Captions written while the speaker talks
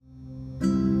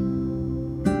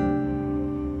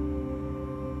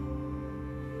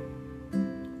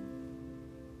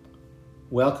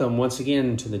Welcome once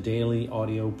again to the Daily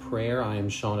Audio Prayer. I am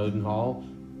Sean Odenhall,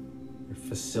 your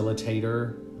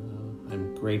facilitator.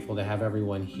 I'm grateful to have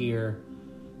everyone here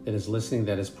that is listening,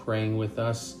 that is praying with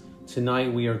us.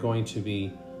 Tonight we are going to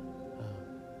be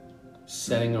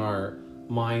setting our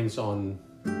minds on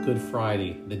Good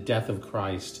Friday, the death of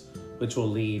Christ, which will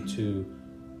lead to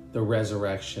the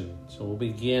resurrection. So we'll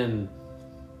begin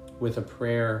with a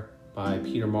prayer by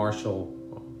Peter Marshall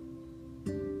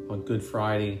on Good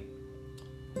Friday,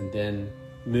 and then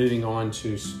moving on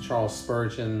to Charles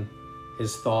Spurgeon,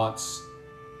 his thoughts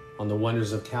on the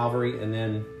wonders of Calvary, and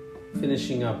then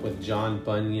finishing up with John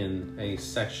Bunyan, a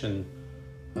section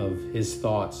of his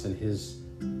thoughts and his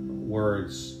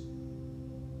words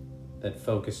that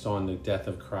focused on the death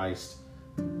of Christ.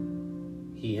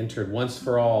 He entered once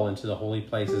for all into the holy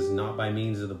places, not by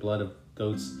means of the blood of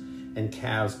goats and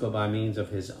calves, but by means of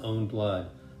his own blood,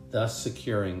 thus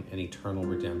securing an eternal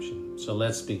redemption. So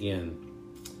let's begin.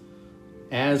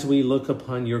 As we look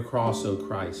upon your cross, O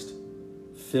Christ,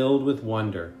 filled with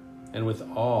wonder and with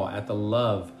awe at the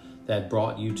love that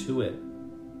brought you to it,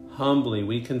 humbly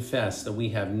we confess that we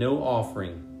have no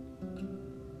offering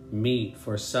meet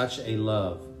for such a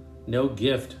love, no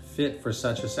gift fit for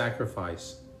such a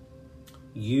sacrifice.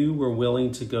 You were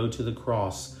willing to go to the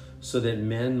cross so that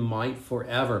men might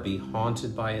forever be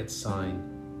haunted by its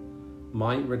sign,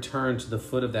 might return to the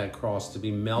foot of that cross to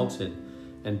be melted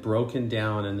and broken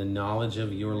down in the knowledge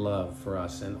of your love for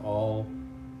us and all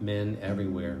men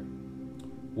everywhere.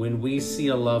 When we see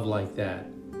a love like that,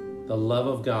 the love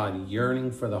of God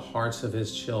yearning for the hearts of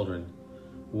his children,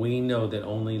 we know that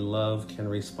only love can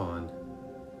respond.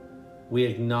 We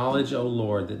acknowledge, O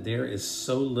Lord, that there is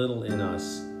so little in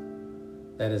us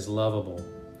that is lovable.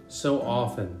 So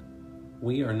often,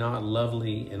 we are not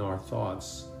lovely in our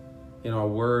thoughts, in our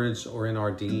words, or in our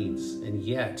deeds, and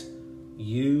yet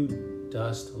you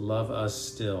dost love us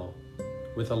still,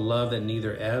 with a love that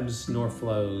neither ebbs nor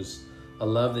flows, a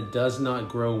love that does not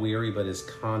grow weary but is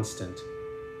constant,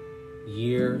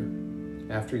 year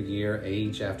after year,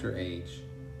 age after age.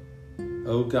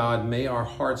 O God, may our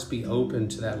hearts be open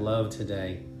to that love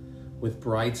today, with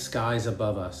bright skies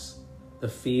above us, the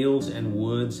fields and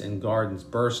woods and gardens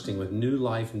bursting with new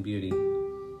life and beauty.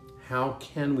 How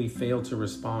can we fail to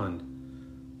respond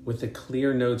with the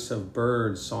clear notes of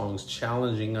bird songs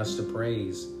challenging us to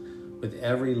praise, with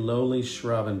every lowly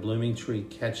shrub and blooming tree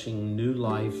catching new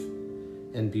life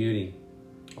and beauty?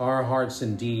 Our hearts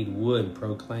indeed would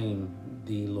proclaim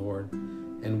thee, Lord,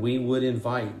 and we would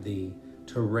invite thee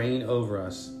to reign over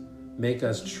us, make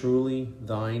us truly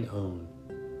thine own.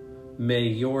 May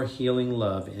your healing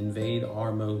love invade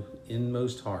our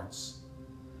inmost hearts,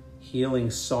 healing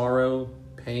sorrow,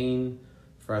 pain,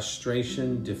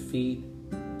 frustration, defeat,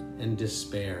 and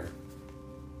despair.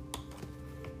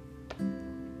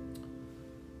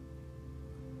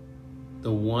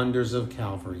 The wonders of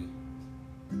Calvary.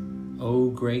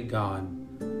 O great God,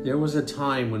 there was a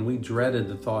time when we dreaded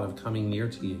the thought of coming near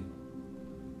to you,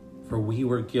 for we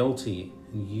were guilty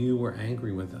and you were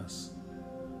angry with us.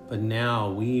 But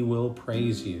now we will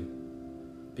praise you,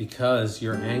 because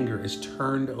your anger is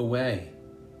turned away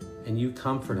and you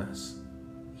comfort us.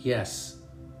 Yes,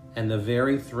 and the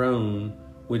very throne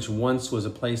which once was a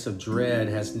place of dread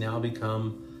has now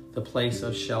become the place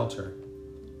of shelter.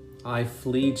 I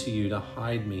flee to you to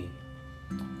hide me.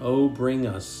 Oh, bring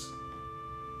us,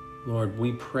 Lord,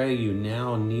 we pray you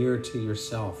now near to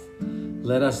yourself.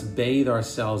 Let us bathe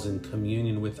ourselves in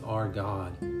communion with our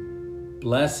God.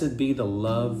 Blessed be the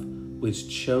love which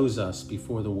chose us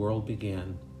before the world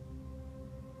began.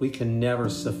 We can never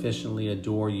sufficiently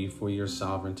adore you for your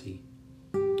sovereignty,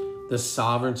 the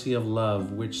sovereignty of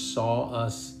love which saw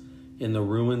us in the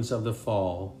ruins of the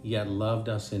fall, yet loved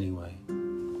us anyway.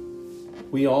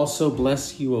 We also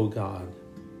bless you, O God,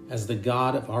 as the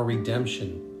God of our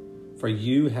redemption, for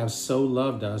you have so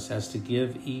loved us as to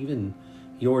give even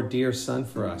your dear Son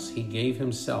for us. He gave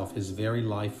himself, his very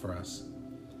life for us,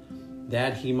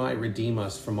 that he might redeem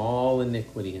us from all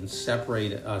iniquity and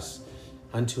separate us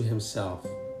unto himself,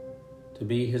 to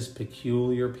be his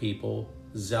peculiar people,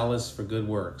 zealous for good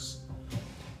works.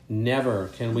 Never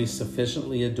can we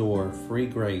sufficiently adore free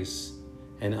grace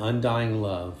and undying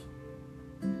love.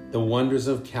 The wonders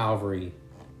of Calvary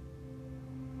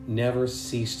never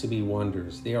cease to be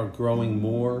wonders. They are growing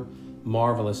more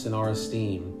marvelous in our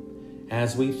esteem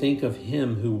as we think of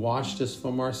him who washed us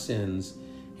from our sins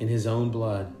in his own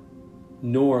blood.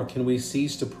 Nor can we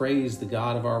cease to praise the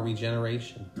God of our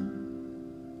regeneration,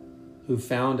 who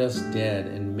found us dead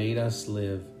and made us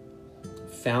live,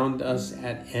 found us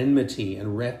at enmity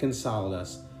and reconciled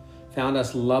us, found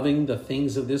us loving the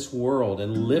things of this world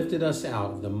and lifted us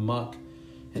out of the muck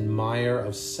and mire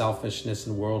of selfishness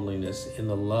and worldliness in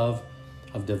the love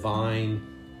of divine,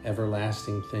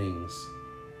 everlasting things.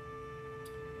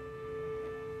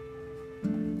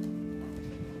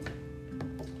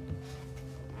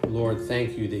 Lord,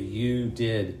 thank you that you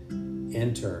did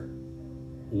enter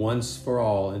once for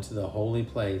all into the holy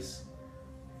place,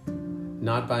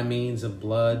 not by means of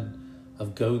blood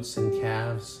of goats and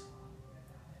calves,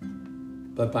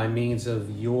 but by means of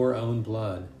your own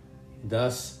blood,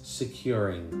 thus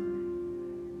securing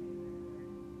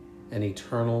an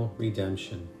eternal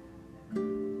redemption.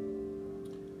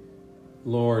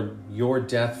 Lord, your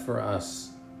death for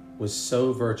us was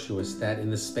so virtuous that in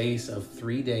the space of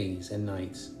 3 days and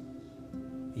nights,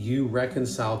 you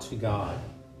reconciled to God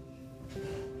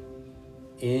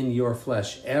in your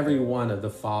flesh every one of the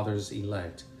Father's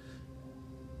elect.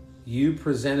 You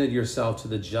presented yourself to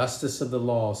the justice of the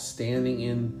law, standing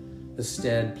in the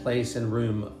stead, place, and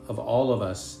room of all of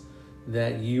us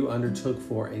that you undertook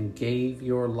for, and gave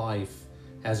your life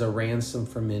as a ransom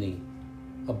for many,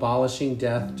 abolishing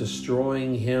death,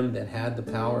 destroying him that had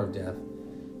the power of death.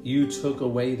 You took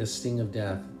away the sting of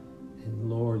death.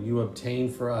 And Lord, you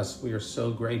obtained for us, we are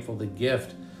so grateful, the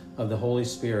gift of the Holy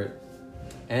Spirit,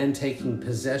 and taking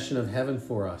possession of heaven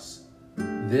for us.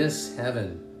 This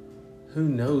heaven, who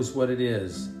knows what it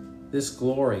is? This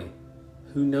glory,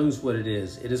 who knows what it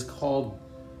is? It is called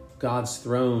God's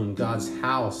throne, God's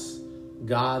house,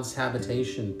 God's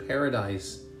habitation,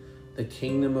 paradise, the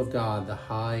kingdom of God, the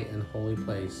high and holy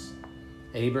place,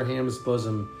 Abraham's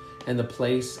bosom, and the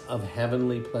place of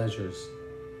heavenly pleasures.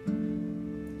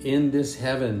 In this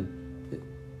heaven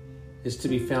is to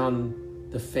be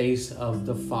found the face of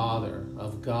the Father,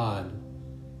 of God,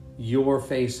 your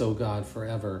face, O God,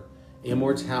 forever,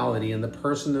 immortality in the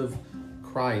person of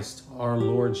Christ, our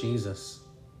Lord Jesus,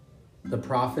 the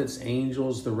prophets,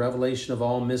 angels, the revelation of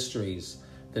all mysteries,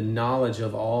 the knowledge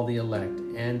of all the elect,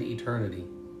 and eternity.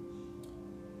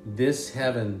 This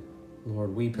heaven,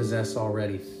 Lord, we possess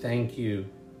already. Thank you.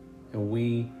 And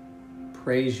we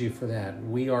praise you for that.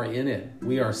 We are in it.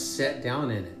 We are set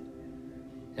down in it.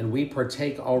 And we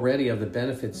partake already of the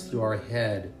benefits through our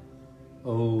head.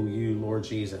 Oh, you, Lord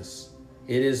Jesus.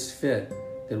 It is fit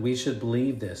that we should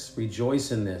believe this,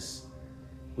 rejoice in this.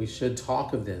 We should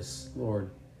talk of this, Lord.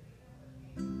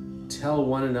 Tell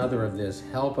one another of this.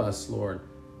 Help us, Lord.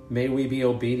 May we be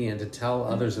obedient to tell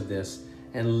others of this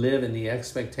and live in the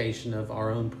expectation of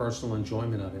our own personal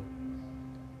enjoyment of it.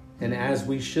 And as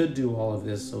we should do all of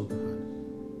this, O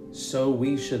God, so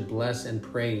we should bless and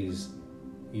praise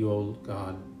you, O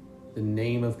God, the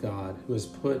name of God, who has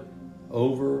put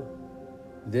over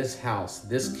this house,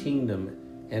 this kingdom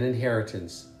and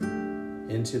inheritance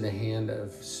into the hand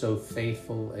of so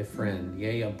faithful a friend,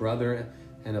 yea, a brother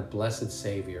and a blessed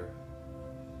Savior.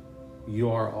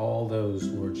 You are all those,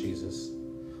 Lord Jesus.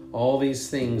 All these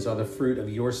things are the fruit of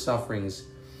your sufferings,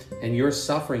 and your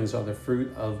sufferings are the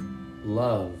fruit of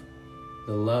love,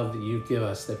 the love that you give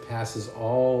us that passes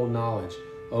all knowledge.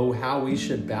 Oh, how we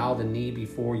should bow the knee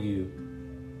before you.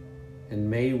 And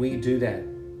may we do that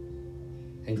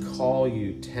and call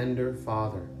you tender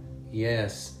Father.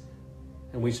 Yes,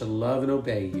 and we should love and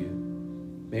obey you.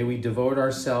 May we devote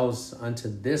ourselves unto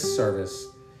this service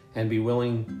and be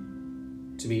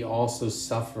willing to be also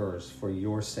sufferers for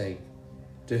your sake,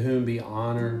 to whom be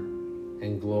honor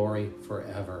and glory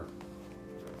forever.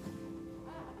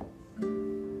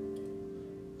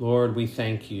 Lord, we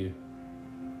thank you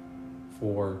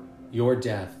for your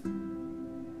death,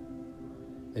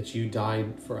 that you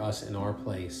died for us in our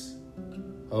place.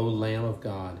 O Lamb of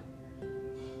God,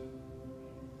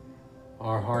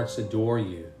 our hearts adore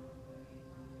you.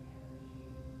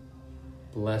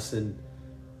 Blessed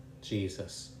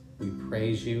Jesus, we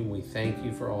praise you and we thank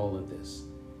you for all of this.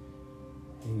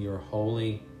 In your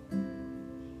holy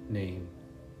name,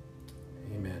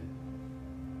 amen.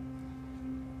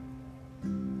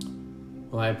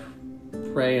 Well, I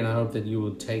pray and I hope that you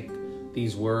will take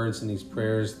these words and these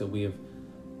prayers that we have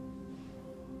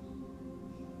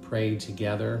prayed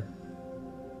together,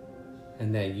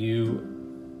 and that you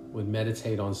would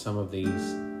meditate on some of these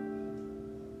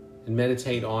and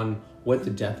meditate on what the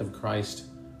death of Christ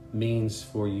means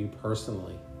for you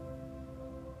personally.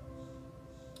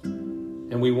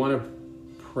 And we want to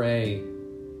pray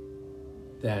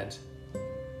that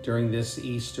during this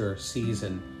Easter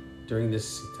season, during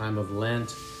this time of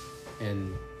Lent,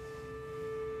 and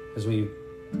as we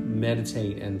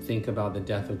meditate and think about the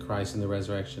death of Christ and the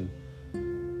resurrection,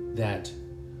 that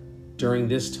during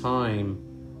this time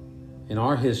in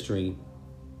our history,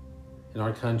 in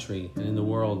our country, and in the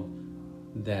world,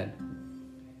 that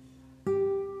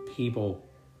people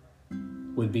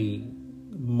would be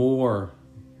more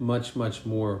much, much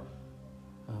more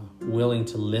willing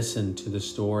to listen to the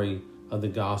story of the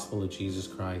gospel of Jesus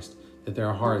Christ, that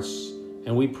their hearts,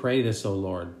 and we pray this, O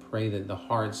Lord, pray that the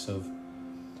hearts of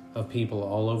people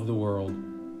all over the world,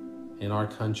 in our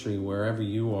country, wherever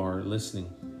you are listening,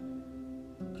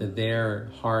 that their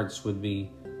hearts would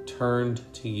be turned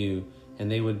to you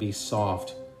and they would be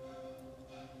soft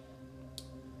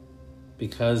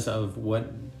because of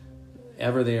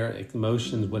whatever their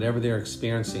emotions, whatever they're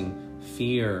experiencing,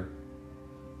 fear,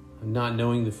 not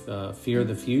knowing the fear of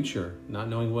the future, not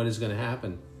knowing what is going to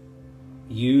happen.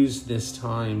 Use this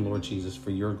time, Lord Jesus,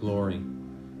 for your glory,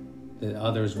 that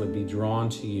others would be drawn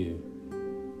to you.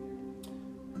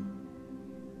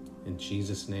 In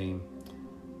Jesus' name.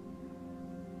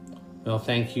 Well,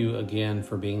 thank you again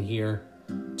for being here.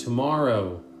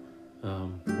 Tomorrow,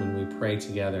 when we pray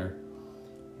together,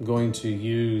 I'm going to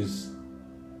use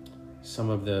some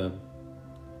of the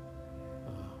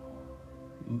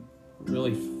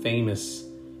really famous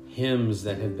hymns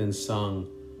that have been sung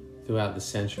throughout the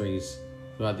centuries,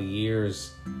 throughout the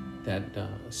years, that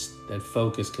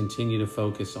continue to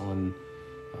focus on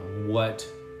what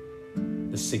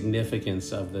the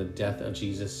significance of the death of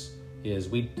Jesus is.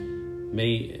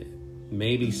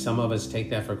 Maybe some of us take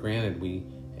that for granted.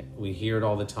 We hear it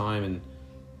all the time, and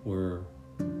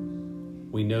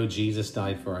we know Jesus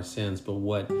died for our sins, but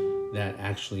what that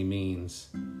actually means.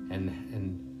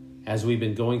 And as we've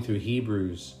been going through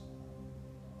Hebrews,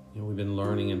 we've been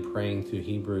learning and praying through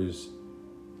Hebrews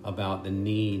about the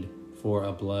need for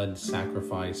a blood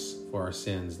sacrifice for our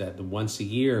sins, that the once a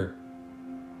year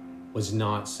was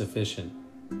not sufficient.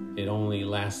 It only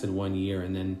lasted 1 year,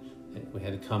 and then we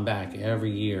had to come back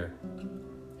every year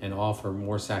and offer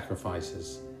more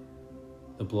sacrifices.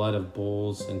 The blood of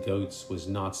bulls and goats was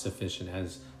not sufficient,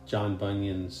 as John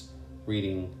Bunyan's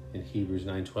reading in Hebrews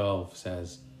 9:12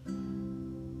 says.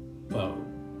 But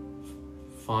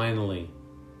finally,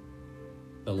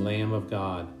 the Lamb of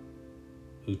God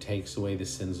who takes away the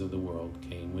sins of the world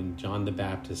came. When John the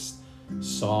Baptist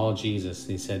saw Jesus,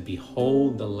 he said,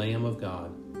 "Behold the Lamb of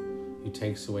God who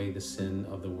takes away the sin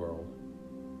of the world."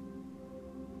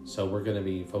 So we're going to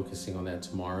be focusing on that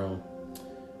tomorrow,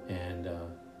 and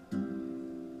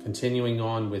continuing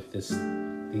on with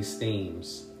these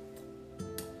themes.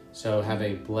 So have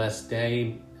a blessed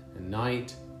day and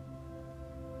night,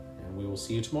 and we will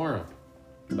see you tomorrow.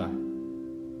 Goodbye.